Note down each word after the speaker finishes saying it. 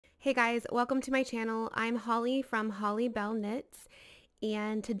Hey guys, welcome to my channel. I'm Holly from Holly Bell Knits,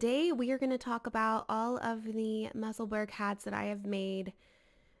 and today we are going to talk about all of the Musselburgh hats that I have made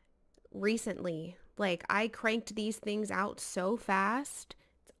recently. Like, I cranked these things out so fast.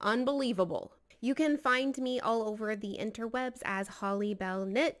 It's unbelievable. You can find me all over the interwebs as Holly Bell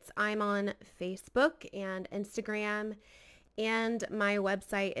Knits. I'm on Facebook and Instagram, and my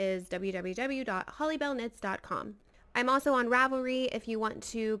website is www.hollybellknits.com. I'm also on Ravelry if you want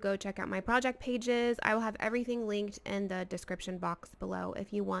to go check out my project pages. I will have everything linked in the description box below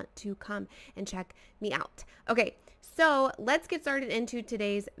if you want to come and check me out. Okay, so let's get started into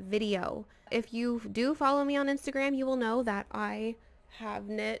today's video. If you do follow me on Instagram, you will know that I have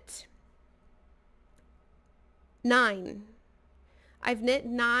knit 9. I've knit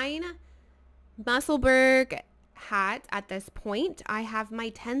 9 Musselburgh hat at this point. I have my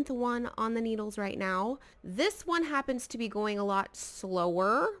 10th one on the needles right now. This one happens to be going a lot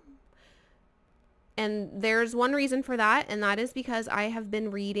slower, and there's one reason for that, and that is because I have been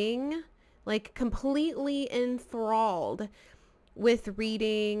reading, like completely enthralled with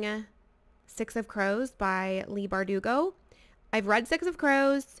reading Six of Crows by Leigh Bardugo. I've read Six of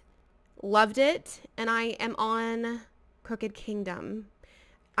Crows, loved it, and I am on Crooked Kingdom.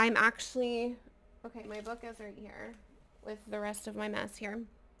 I'm actually... Okay, my book is right here with the rest of my mess here.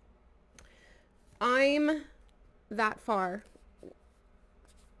 I'm that far.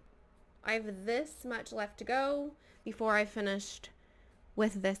 I have this much left to go before I finished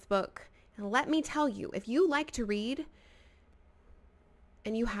with this book. And let me tell you, if you like to read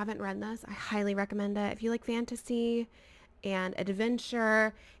and you haven't read this, I highly recommend it. If you like fantasy and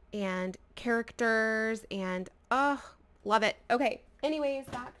adventure and characters and, oh, love it. Okay, anyways,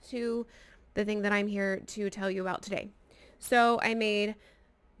 back to the thing that I'm here to tell you about today. So I made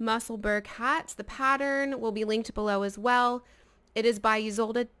Musselburgh hats. The pattern will be linked below as well. It is by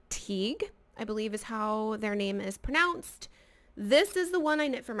Isolde Teague, I believe is how their name is pronounced. This is the one I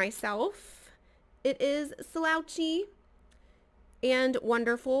knit for myself. It is slouchy and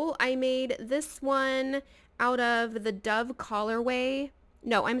wonderful. I made this one out of the Dove colorway.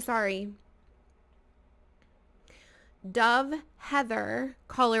 No, I'm sorry. Dove Heather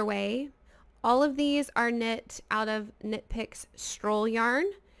colorway. All of these are knit out of Knit Picks Stroll yarn.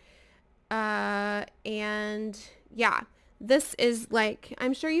 And yeah, this is like,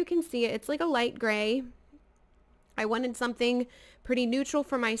 I'm sure you can see it. It's like a light gray. I wanted something pretty neutral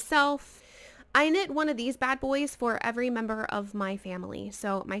for myself. I knit one of these bad boys for every member of my family.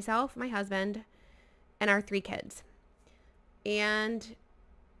 So myself, my husband, and our 3 kids. And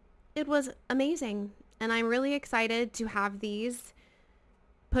it was amazing. And I'm really excited to have these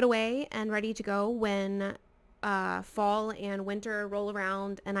put away and ready to go when fall and winter roll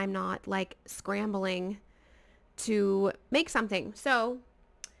around and I'm not like scrambling to make something. So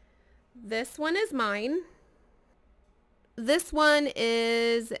this one is mine. This one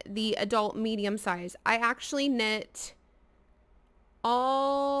is the adult medium size. I actually knit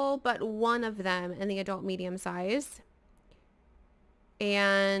all but one of them in the adult medium size,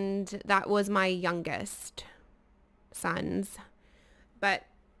 and that was my youngest son's. But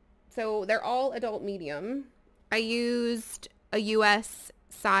so they're all adult medium. I used a US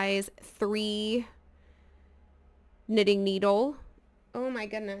size 3 knitting needle. Oh my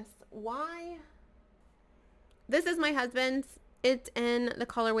goodness. Why? This is my husband's. It's in the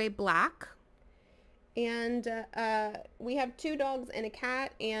colorway black. And we have 2 dogs and a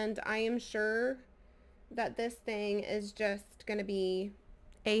cat, and I am sure that this thing is just going to be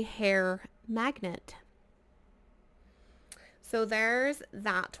a hair magnet. So there's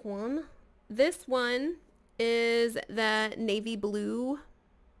that one. This one is the navy blue.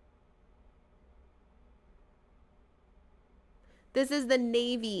 This is the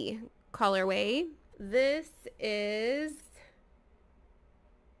navy colorway. This is,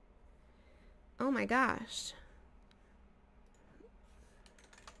 oh my gosh.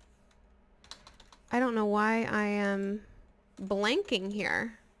 I don't know why I am blanking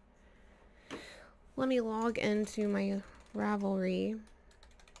here. Let me log into my Ravelry.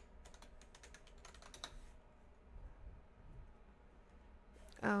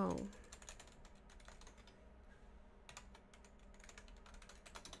 Oh.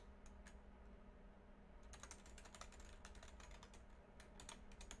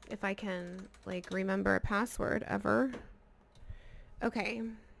 If I can, like, remember a password ever. Okay.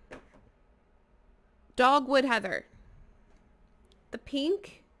 Dogwood Heather. The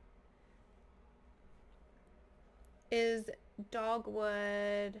pink is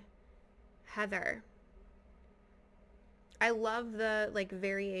Dogwood Heather. I love the like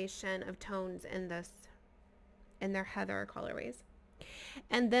variation of tones in this, in their heather colorways.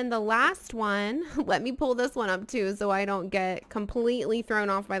 And then the last one, let me pull this one up too so I don't get completely thrown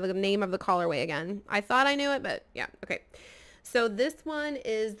off by the name of the colorway again. I thought I knew it, but yeah, okay. So this one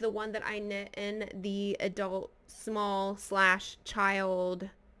is the one that I knit in the adult small / child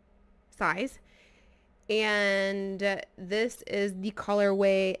size. And this is the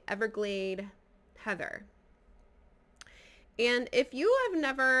colorway Everglade Heather. And if you have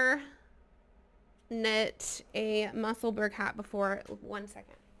never knit a Musselburgh hat before, one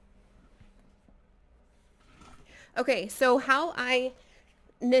second. Okay, so how I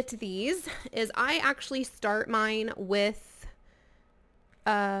knit these is I actually start mine with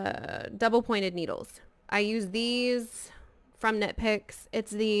double pointed needles. I use these from Knit Picks.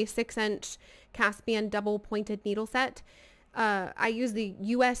 It's the 6-inch Caspian double pointed needle set. I use the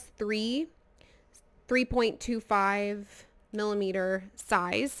US 3.25 millimeter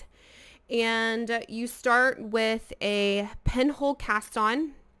size. And you start with a pinhole cast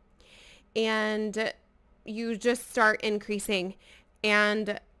on and you just start increasing.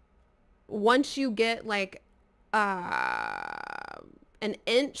 And once you get like an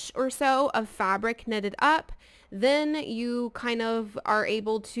inch or so of fabric knitted up, then you kind of are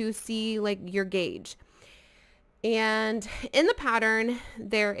able to see like your gauge. And in the pattern,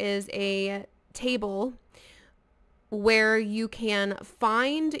 there is a table where you can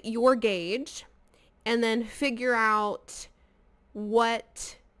find your gauge and then figure out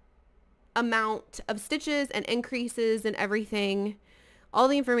what amount of stitches and increases and everything. All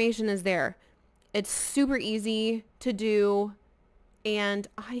the information is there. It's super easy to do, and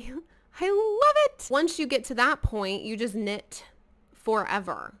I love it. Once you get to that point, you just knit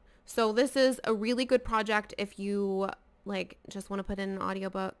forever. So this is a really good project if you like just want to put in an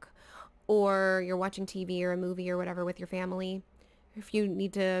audiobook, or you're watching TV or a movie or whatever with your family. If you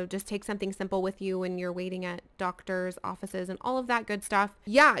need to just take something simple with you when you're waiting at doctors' offices and all of that good stuff.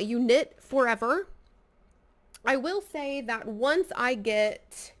 Yeah, you knit forever. I will say that once I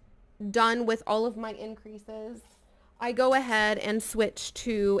get done with all of my increases, I go ahead and switch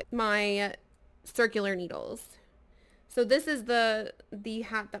to my circular needles. So this is the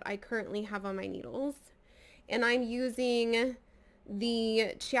hat that I currently have on my needles. And I'm using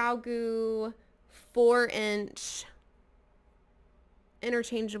the ChiaoGoo 4-inch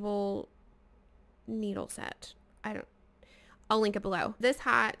interchangeable needle set. I'll link it below. This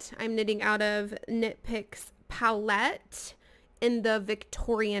hat I'm knitting out of Knit Picks Palette in the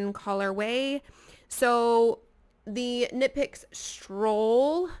Victorian colorway. So the Knit Picks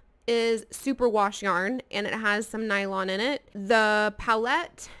Stroll is superwash yarn and it has some nylon in it. The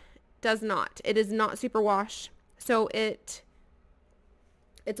palette does not. It is not superwash. So it's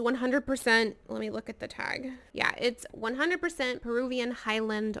 100%, let me look at the tag. Yeah, it's 100% Peruvian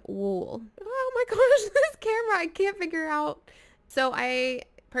Highland wool. Oh my gosh, this camera, I can't figure out. So I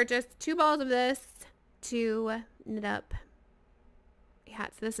purchased 2 balls of this to knit up a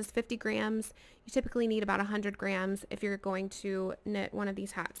hat. So this is 50 grams. You typically need about 100 grams if you're going to knit one of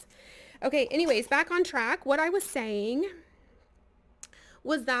these hats. Okay, anyways, back on track. What I was saying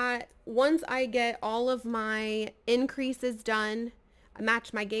was that once I get all of my increases done, I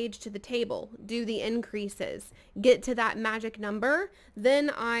match my gauge to the table, do the increases, get to that magic number, then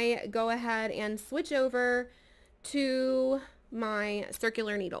I go ahead and switch over to my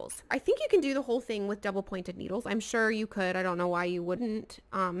circular needles. I think you can do the whole thing with double pointed needles. I'm sure you could. I don't know why you wouldn't.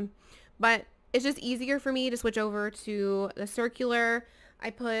 But it's just easier for me to switch over to the circular. I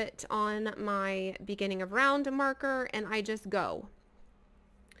put on my beginning of round marker and I just go.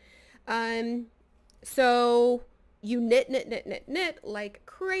 So you knit like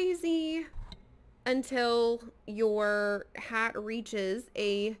crazy until your hat reaches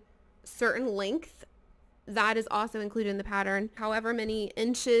a certain length. That is also included in the pattern. However many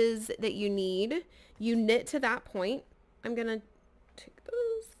inches that you need, you knit to that point. I'm gonna take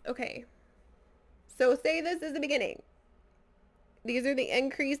those. Okay. So say this is the beginning. These are the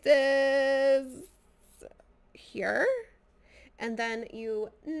increases here. And then you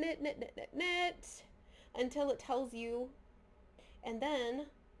knit until it tells you. And then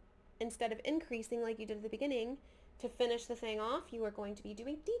instead of increasing like you did at the beginning, to finish the thing off, you are going to be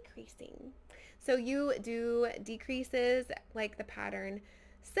doing decreasing. So you do decreases like the pattern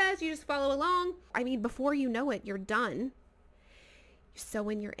says. You just follow along. I mean, before you know it, you're done. You sew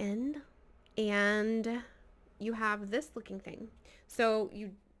in your end and you have this looking thing. So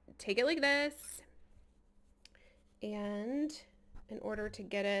you take it like this, and in order to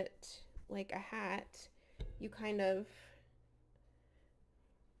get it like a hat, you kind of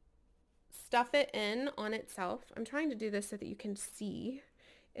stuff it in on itself. I'm trying to do this so that you can see.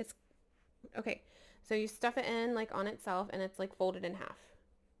 It's okay. So you stuff it in like on itself and it's like folded in half.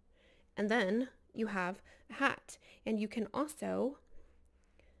 And then you have a hat, and you can also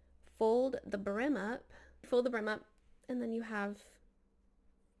fold the brim up, and then you have,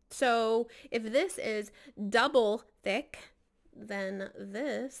 so if this is double thick, then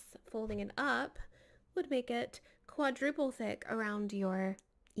this, folding it up, would make it quadruple thick around your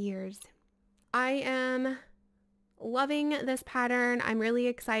ears. I am loving this pattern. I'm really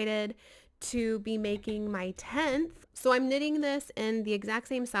excited to be making my 10th. So I'm knitting this in the exact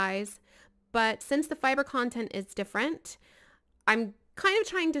same size, but since the fiber content is different, I'm kind of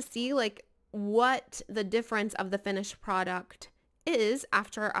trying to see like what the difference of the finished product is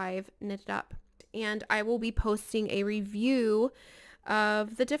after I've knitted up. And I will be posting a review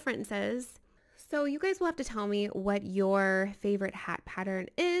of the differences. So you guys will have to tell me what your favorite hat pattern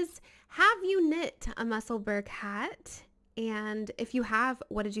is. Have you knit a Musselburgh hat? And if you have,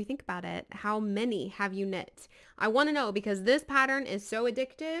 what did you think about it? How many have you knit? I want to know because this pattern is so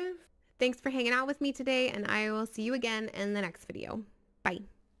addictive. Thanks for hanging out with me today, and I will see you again in the next video. Bye.